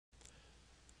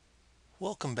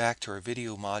Welcome back to our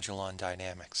video module on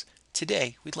dynamics.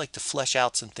 Today we'd like to flesh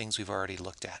out some things we've already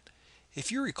looked at.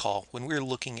 If you recall, when we were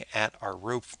looking at our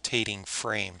rotating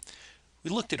frame, we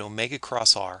looked at omega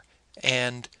cross r,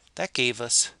 and that gave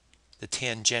us the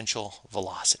tangential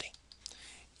velocity.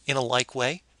 In a like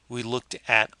way, we looked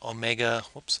at omega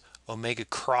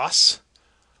cross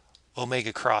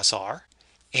r,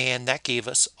 and that gave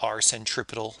us our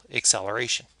centripetal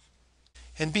acceleration.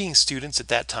 And being students at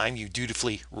that time, you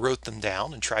dutifully wrote them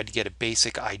down and tried to get a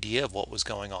basic idea of what was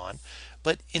going on.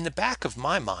 But in the back of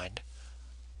my mind,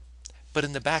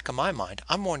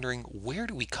 I'm wondering, where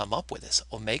do we come up with this?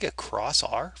 Omega cross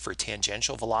r for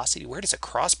tangential velocity? Where does a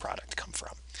cross product come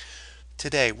from?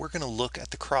 Today, we're going to look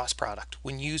at the cross product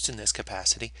when used in this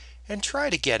capacity and try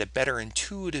to get a better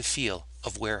intuitive feel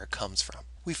of where it comes from.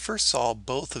 We first saw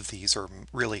both of these, or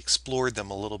really explored them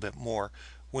a little bit more,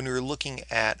 when we were looking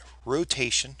at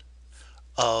rotation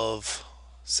of,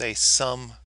 say,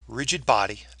 some rigid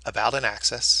body about an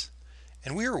axis,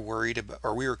 and we were worried about,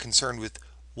 or we were concerned with,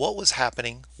 what was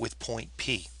happening with point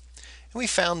P. And we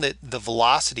found that the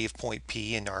velocity of point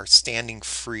P in our standing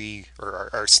free, or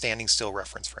our standing still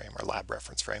reference frame, our lab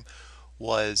reference frame,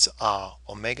 was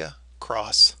omega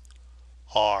cross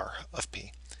r of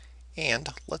P. And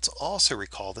let's also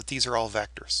recall that these are all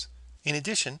vectors. In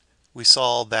addition, we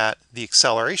saw that the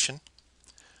acceleration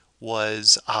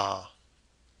was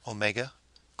omega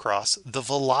cross the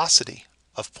velocity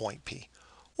of point P.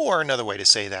 Or another way to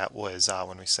say that was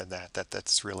when we said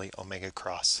that's really omega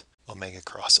cross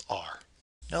r.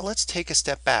 Now let's take a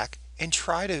step back and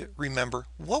try to remember,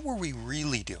 what were we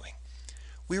really doing?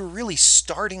 We were really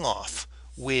starting off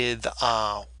with,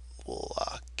 we'll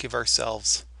give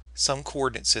ourselves some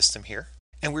coordinate system here,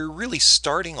 and we're really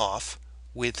starting off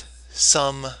with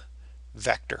some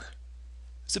vector.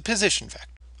 It's a position vector.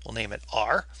 We'll name it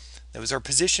r. That was our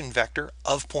position vector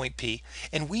of point P,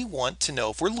 and we want to know,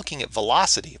 if we're looking at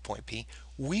velocity at point P,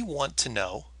 we want to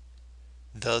know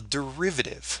the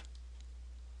derivative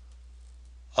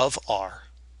of r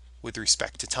with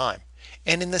respect to time.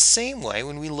 And in the same way,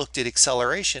 when we looked at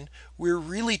acceleration, we're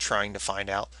really trying to find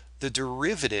out the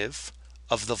derivative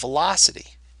of the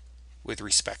velocity with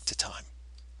respect to time.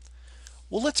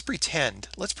 Well, let's pretend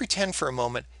for a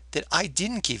moment that I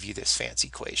didn't give you this fancy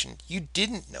equation. You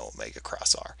didn't know omega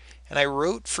cross r, and I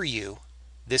wrote for you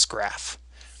this graph.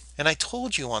 And I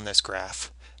told you on this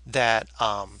graph that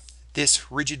this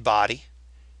rigid body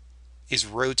is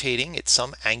rotating at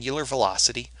some angular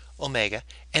velocity, omega,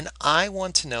 and I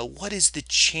want to know, what is the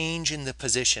change in the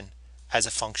position as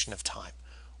a function of time?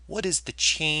 What is the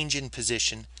change in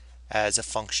position as a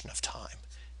function of time?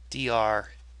 dr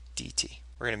dt.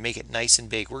 We're going to make it nice and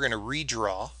big. We're going to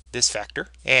redraw this vector,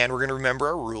 and we're going to remember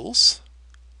our rules.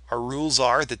 Our rules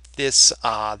are that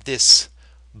this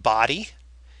body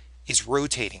is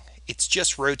rotating. It's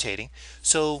just rotating.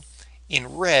 So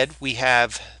in red, we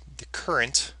have the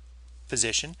current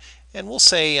position, and we'll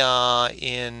say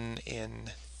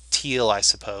in teal, I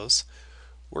suppose,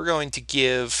 we're going to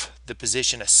give the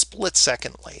position a split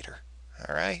second later.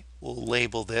 All right, we'll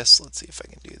label this. Let's see if I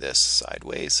can do this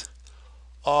sideways.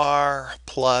 R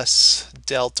plus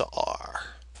delta r.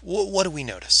 What do we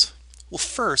notice? Well,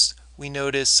 first we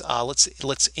notice,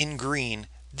 let's in green,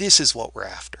 this is what we're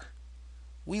after.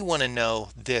 We want to know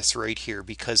this right here,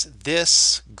 because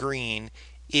this green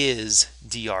is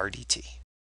dr dt.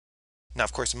 Now,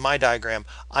 of course, in my diagram,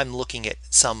 I'm looking at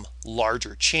some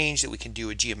larger change that we can do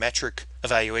a geometric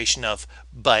evaluation of,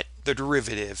 but the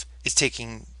derivative is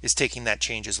taking that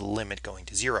change as a limit going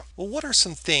to 0. Well, what are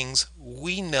some things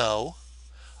we know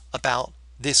about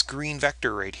this green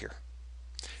vector right here?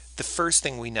 The first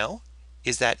thing we know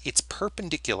is that it's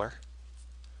perpendicular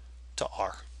to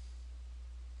r.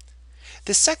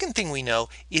 The second thing we know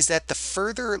is that the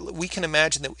further, we can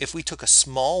imagine that if we took a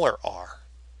smaller r,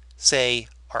 say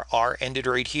our r ended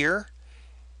right here,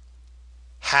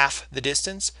 half the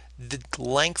distance, the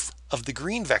length of the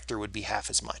green vector would be half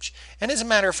as much. And as a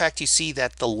matter of fact, you see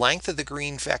that the length of the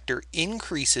green vector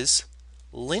increases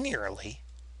linearly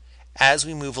as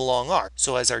we move along r.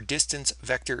 So as our distance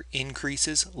vector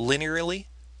increases linearly,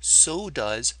 so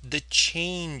does the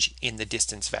change in the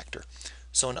distance vector.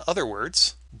 So in other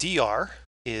words, dr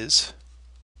is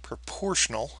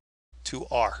proportional to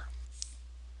r.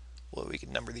 Well, we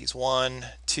can number these 1,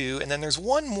 2, and then there's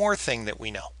one more thing that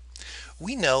we know.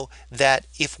 We know that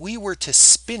if we were to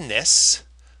spin this,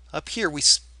 up here we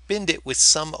spinned it with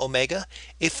some omega.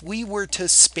 If we were to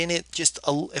spin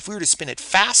it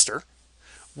faster,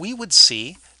 we would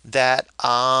see that,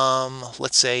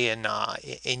 let's say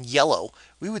in yellow,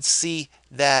 we would see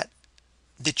that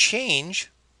the change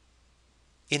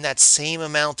in that same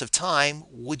amount of time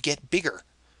would get bigger.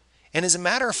 And as a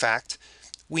matter of fact,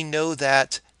 we know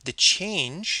that the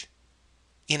change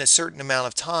in a certain amount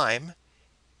of time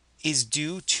is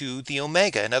due to the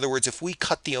omega. In other words, if we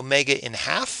cut the omega in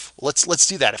half, let's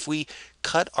do that. If we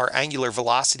cut our angular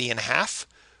velocity in half,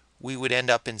 we would end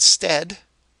up instead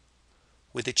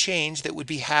with a change that would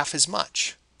be half as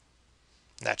much.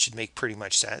 That should make pretty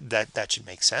much sense. That should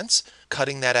make sense.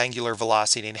 Cutting that angular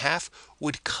velocity in half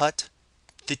would cut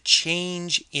the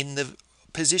change in the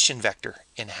position vector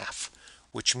in half,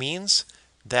 which means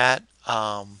that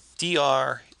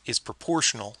dr is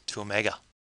proportional to omega.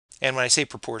 And when I say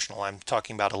proportional, I'm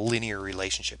talking about a linear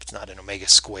relationship. It's not an omega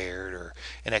squared or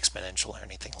an exponential or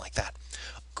anything like that.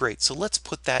 Great, so let's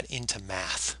put that into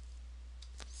math.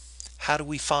 How do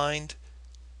we find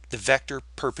the vector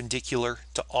perpendicular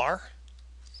to r?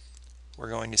 We're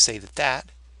going to say that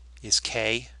that is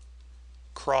k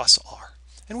cross r.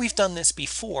 And we've done this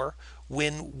before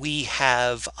when we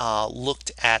have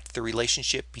looked at the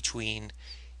relationship between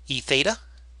e theta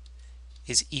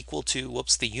is equal to,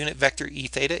 the unit vector e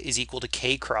theta is equal to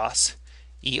k cross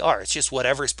er. It's just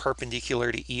whatever is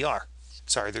perpendicular to er.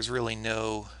 Sorry, there's really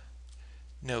no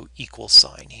equal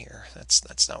sign here.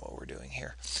 That's not what we're doing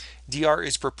here. Dr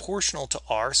is proportional to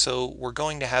r, so we're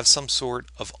going to have some sort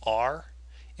of r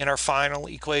in our final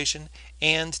equation,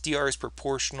 and dr is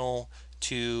proportional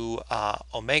to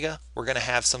omega. We're going to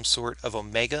have some sort of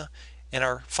omega in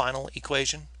our final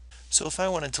equation. So if I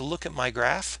wanted to look at my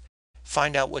graph,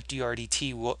 find out what dr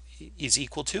dt is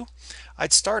equal to,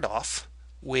 I'd start off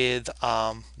with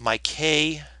my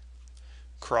k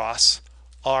cross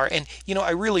r, and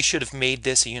I really should have made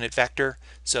this a unit vector,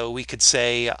 so we could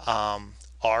say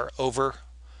r over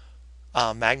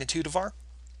magnitude of r.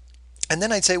 And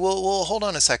then I'd say, well, hold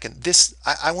on a second.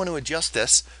 I want to adjust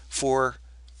this for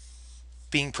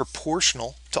being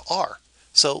proportional to r.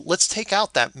 So let's take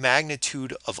out that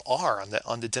magnitude of r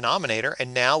on the denominator,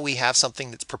 and now we have something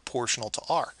that's proportional to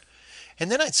r. And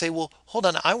then I'd say, well, hold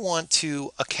on, I want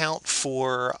to account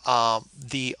for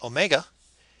the omega.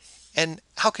 And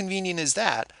how convenient is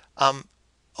that?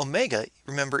 Omega,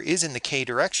 remember, is in the k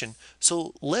direction.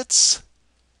 So let's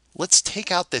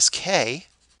take out this k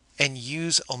and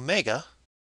use omega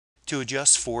to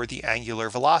adjust for the angular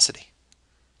velocity.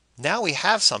 Now we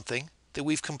have something that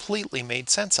we've completely made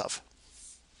sense of.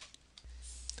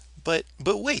 But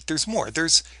wait, there's more.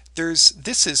 This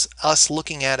is us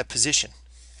looking at a position,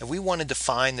 and we wanted to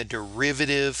find the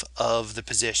derivative of the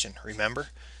position. Remember,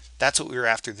 that's what we were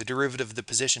after, the derivative of the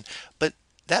position. But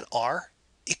that r,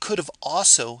 it could have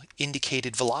also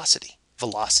indicated velocity.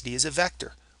 Velocity is a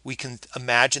vector. We can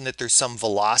imagine that there's some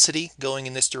velocity going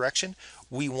in this direction.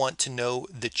 We want to know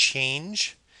the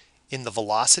change in the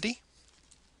velocity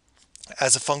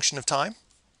as a function of time.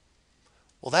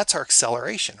 Well, that's our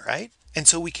acceleration, right? And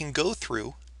so we can go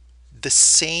through the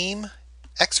same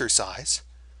exercise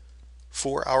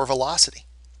for our velocity.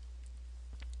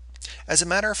 As a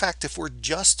matter of fact, if we're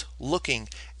just looking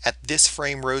at this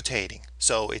frame rotating,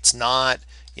 so it's not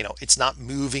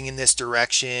moving in this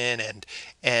direction,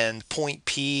 and point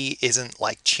P isn't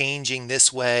like changing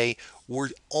this way,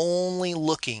 we're only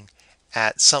looking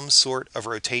at some sort of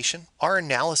rotation, our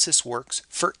analysis works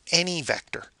for any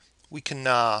vector. We can,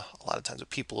 a lot of times what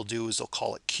people will do is they'll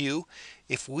call it Q.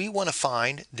 If we want to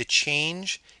find the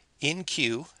change in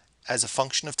Q as a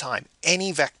function of time,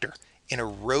 any vector in a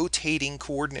rotating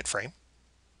coordinate frame,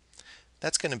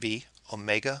 that's going to be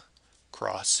omega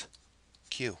cross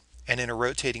Q. And in a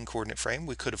rotating coordinate frame,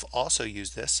 we could have also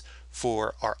used this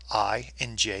for our I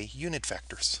and J unit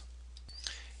vectors.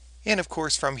 And of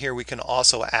course, from here we can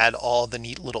also add all the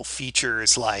neat little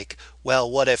features like, well,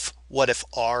 what if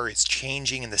r is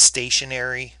changing in the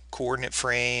stationary coordinate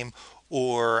frame,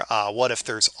 or what if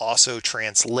there's also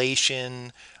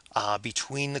translation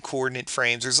between the coordinate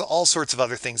frames. There's all sorts of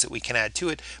other things that we can add to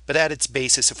it, but at its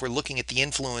basis, if we're looking at the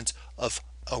influence of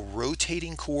a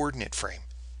rotating coordinate frame,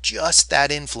 just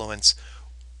that influence,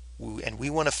 and we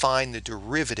want to find the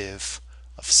derivative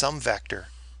of some vector,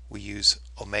 we use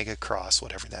omega cross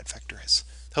whatever that vector is.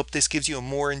 Hope this gives you a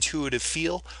more intuitive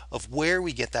feel of where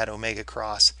we get that omega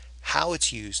cross, how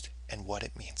it's used, and what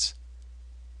it means.